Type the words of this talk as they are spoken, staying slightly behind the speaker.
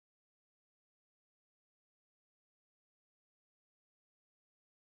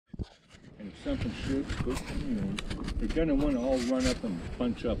something should spook the mules, they're going to want to all run up and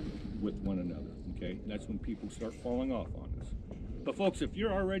bunch up with one another, okay? That's when people start falling off on us. But folks, if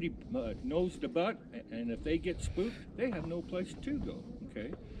you're already nose to butt, and if they get spooked, they have no place to go,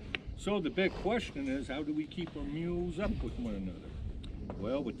 okay? So the big question is, how do we keep our mules up with one another?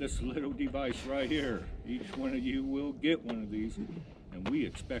 Well, with this little device right here, each one of you will get one of these, and we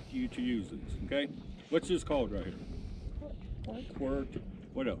expect you to use these, okay? What's this called right here? Quirt.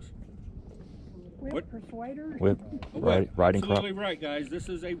 What else? Whip, what? Persuader. Whip. Riding crop. Absolutely right, guys. This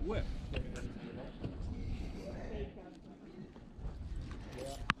is a whip.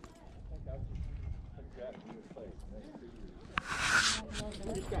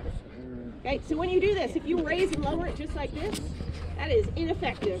 Okay, so when you do this, if you raise and lower it just like this, that is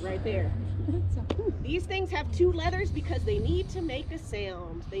ineffective right there. These things have two leathers because they need to make a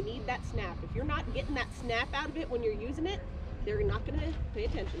sound. They need that snap. If you're not getting that snap out of it when you're using it, they're not going to pay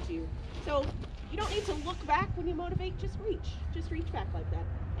attention to you. So you don't need to look back when you motivate, just reach back like that.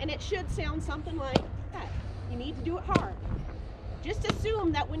 And it should sound something like that. You need to do it hard. Just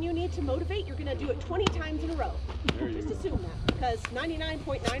assume that when you need to motivate, you're going to do it 20 times in a row. Just assume that, because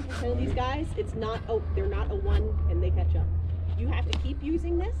 99.9% of these guys, it's not, they're not a one and they catch up. You have to keep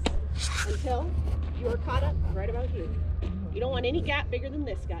using this until you are caught up right about here. You don't want any gap bigger than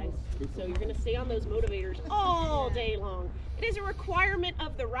this, guys. So you're going to stay on those motivators all day long. It is a requirement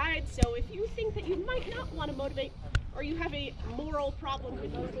of the ride, so if you think that you might not want to motivate or you have a moral problem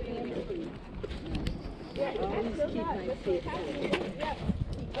with motivating, yeah, that's still not. Let's see. Yeah.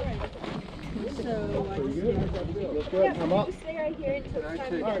 All right. So I just I'm up. stay right here until it's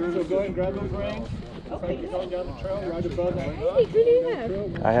time to All right, so go ahead and grab those reins. Okay. You're going down the trail, right above that. Hey, who do you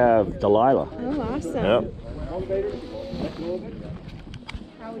have? I have Delilah. Oh, awesome. Yep.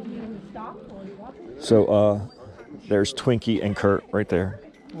 How would you stop or walk? So there's Twinkie and Kurt right there.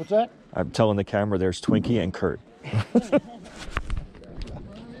 What's that? I'm telling the camera there's Twinkie and Kurt. All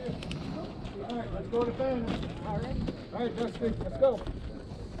right, let's go to bed. All right, Dusty, let's go.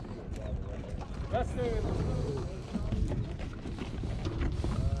 Dusty.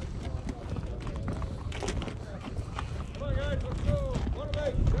 Come on, guys, let's go.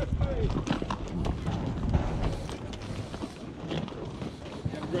 Motivate, Dusty.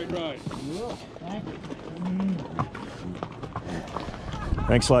 Have a great ride. Thank you.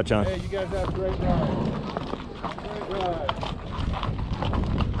 Thanks a lot, John. Hey, you guys have a great ride. Great ride.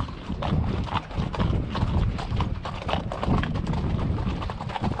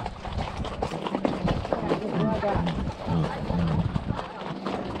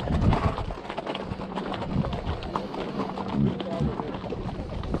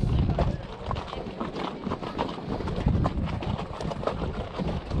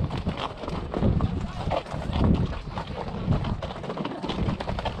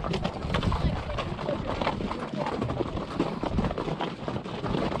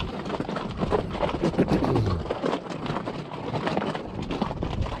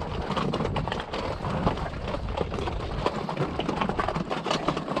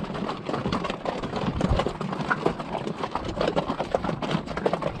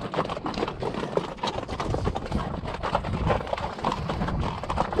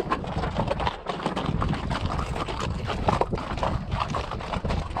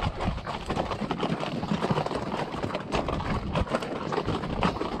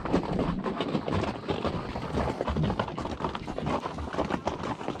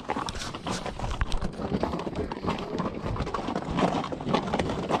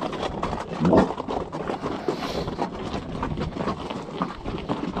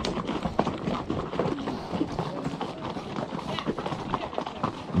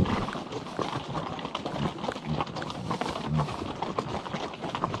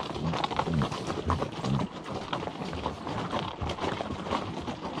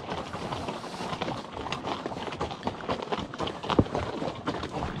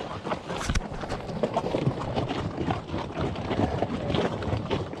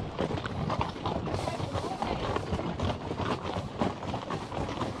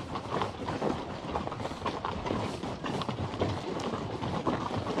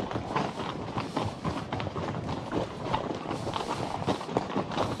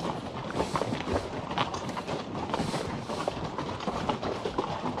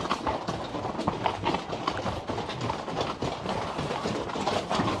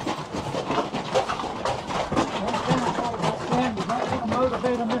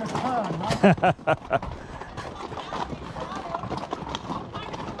 Motivate them in a ton, huh?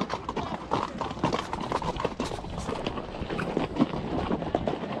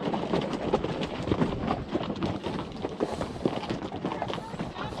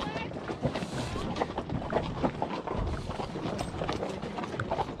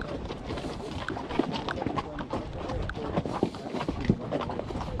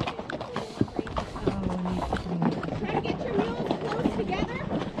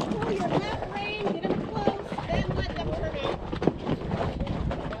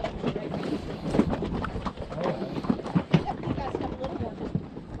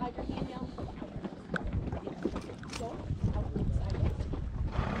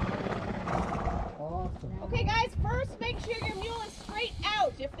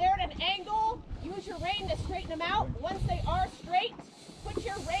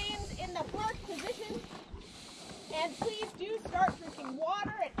 And please do start drinking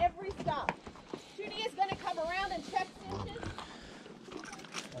water at every stop. Judy is going to come around and check cinches.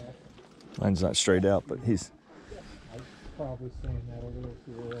 Mine's not straight out, but he's... Probably saying that a little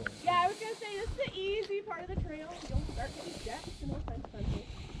too early. Yeah, I was going to say this is the easy part of the trail. You don't start getting jacked and all kinds of fun things.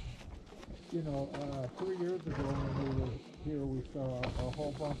 You know, 3 years ago when we were here, we saw a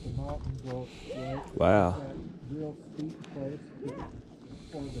whole bunch of mountain goats, right? Wow. That real steep place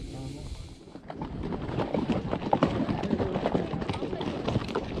for the tunnel.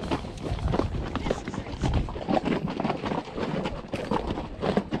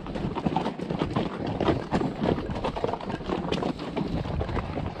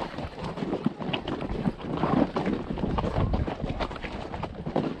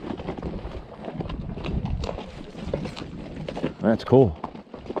 That's cool.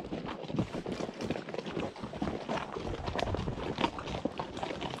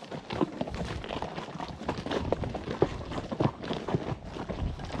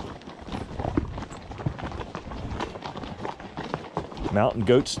 Mountain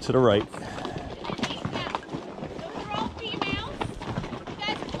goats to the right. Those are all females. You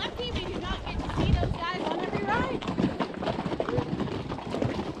guys are lucky we do not get to see those guys on every ride.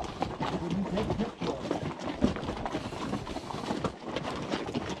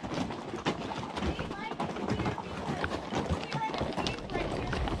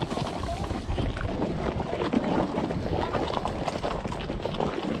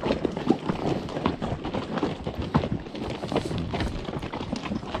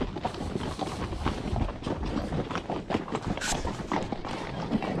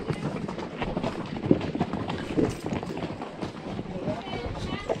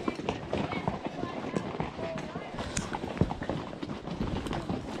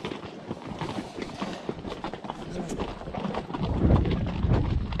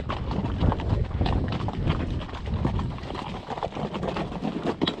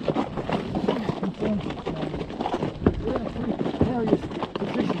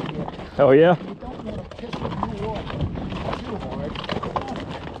 Oh yeah? You don't want to piss in your water too hard.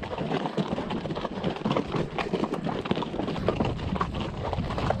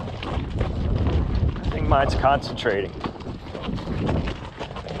 I think mine's concentrating.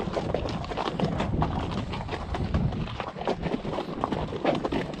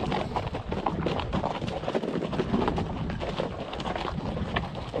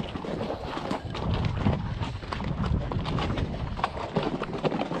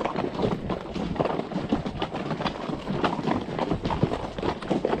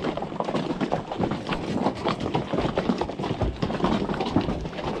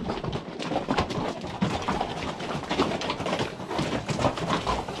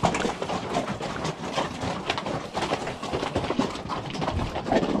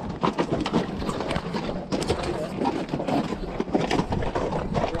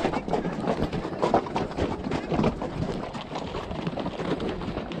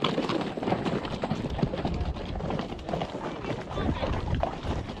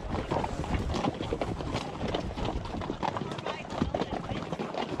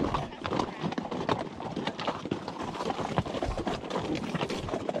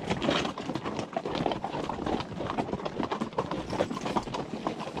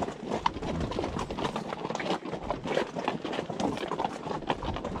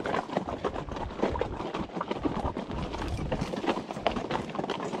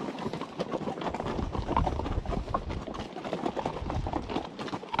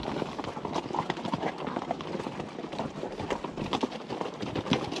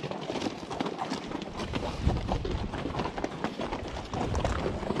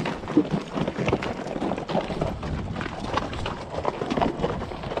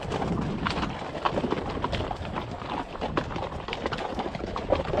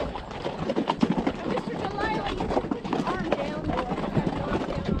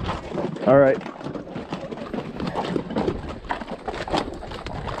 All right.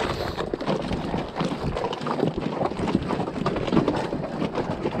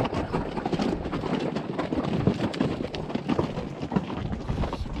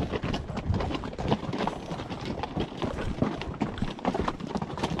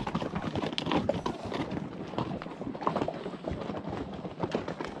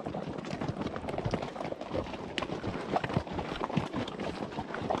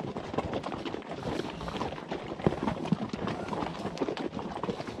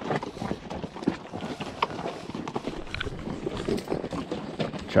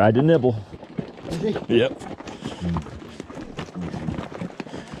 Tried to nibble. Yep. See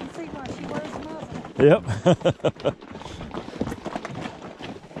why she wears muzzle. Yep.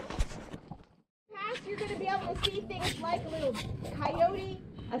 You're going to be able to see things like a little coyote,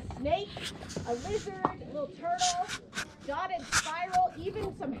 a snake, a lizard, a little turtle, dotted spiral,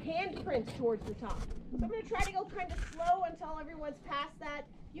 even some handprints towards the top. So I'm going to try to go kind of slow until everyone's past that.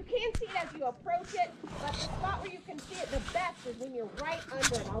 You can see it as you approach it, but the spot where you can see it the best is when you're right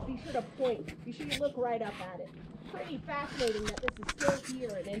under it. I'll be sure to point. Be sure you look right up at it. Pretty fascinating that this is still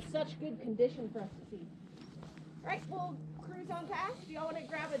here and in such good condition for us to see. All right, we'll cruise on past. Do y'all want to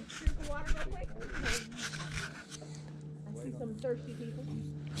grab a drink of water real quick? I see some thirsty people.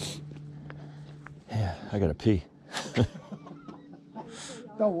 Yeah, I gotta pee.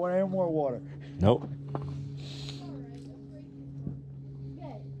 Don't want any more water. Nope.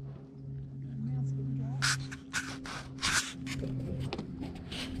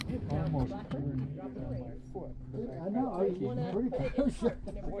 Almost burned my foot. I know, I was pretty close.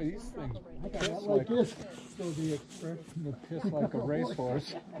 Boy, these things I got piss that like like this. So the expression of piss like a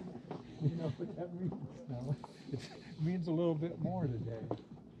racehorse, You know what that means now? it means a little bit more today.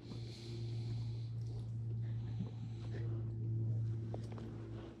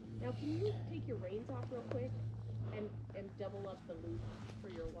 Now, can you take your reins off real quick and double up the loop for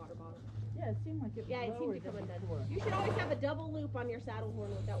your water bottle? Yeah, it seemed like it was Yeah, it lower seemed to come than undone. before. You should always have a double loop on your saddle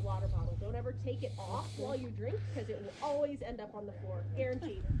horn with that water bottle. Don't ever take it off while you drink because it will always end up on the floor.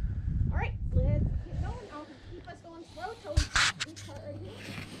 Guaranteed. All right, let's get going. I'll keep us going slow till we pass this part right here.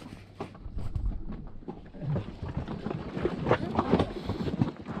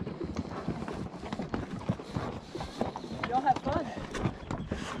 Y'all have fun.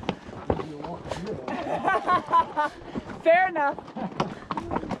 Fair enough.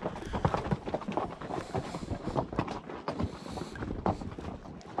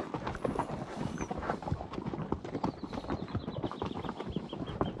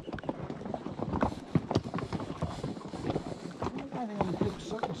 I think I'm gonna pick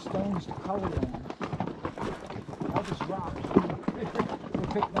certain stones to color on. I'll just rock. We'll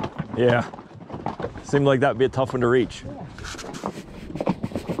pick that one. Yeah. Seemed like that'd be a tough one to reach. I'll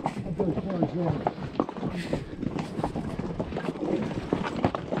go as far as that.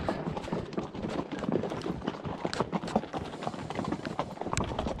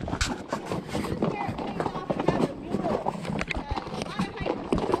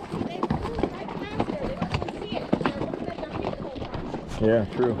 Yeah,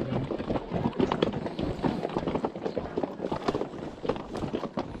 true.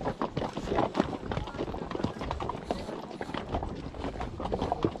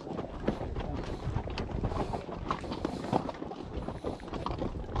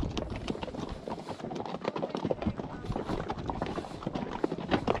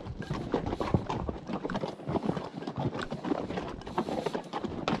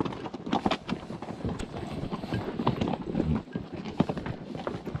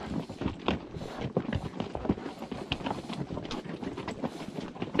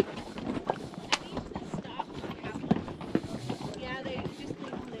 Yeah, they just leave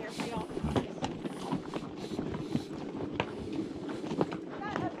them there for y'all.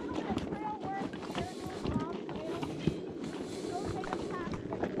 Got a little bit of trail work here, little long trail. Go take us past.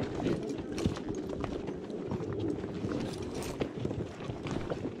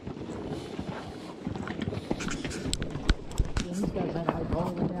 These guys had to hike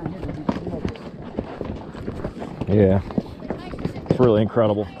all the way down here to be close. Yeah. It's really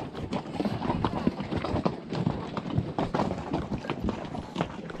incredible.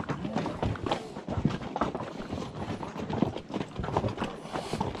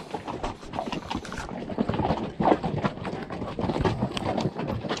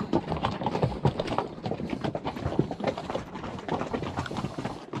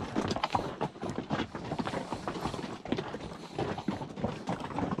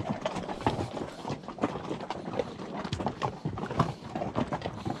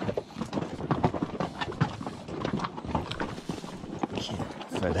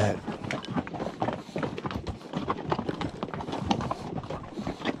 For that.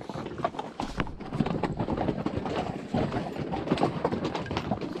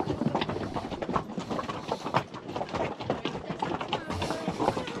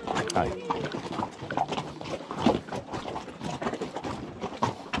 Hi.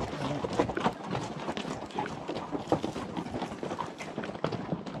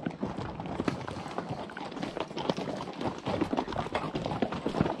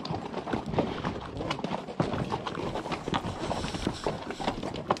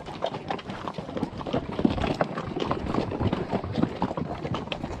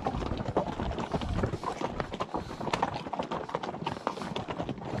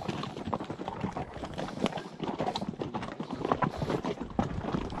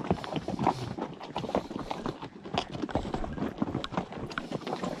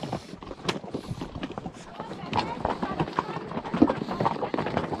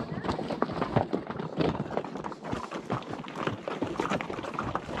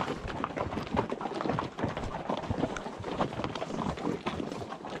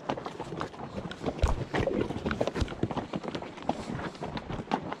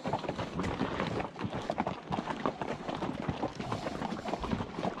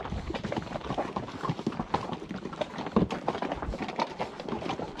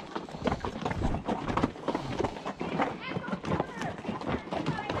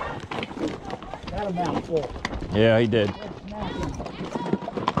 a mouthful. Yeah, he did.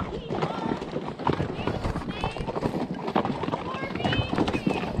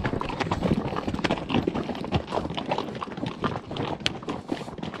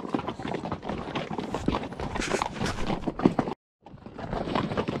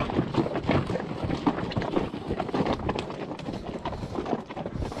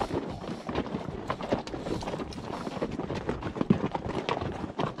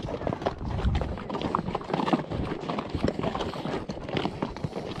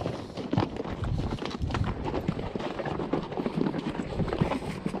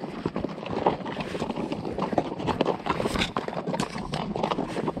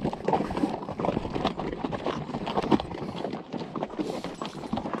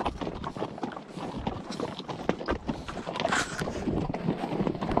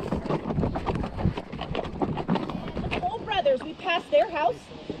 We passed their house.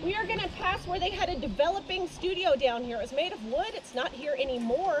 We are going to pass where they had a developing studio down here. It was made of wood. It's not here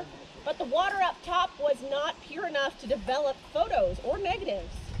anymore. But the water up top was not pure enough to develop photos or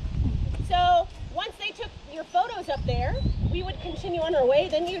negatives. So once they took your photos up there, we would continue on our way.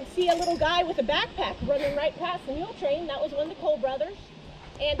 Then you'd see a little guy with a backpack running right past the mule train. That was one of the Cole brothers.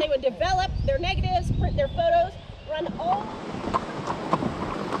 And they would develop their negatives, print their photos, run all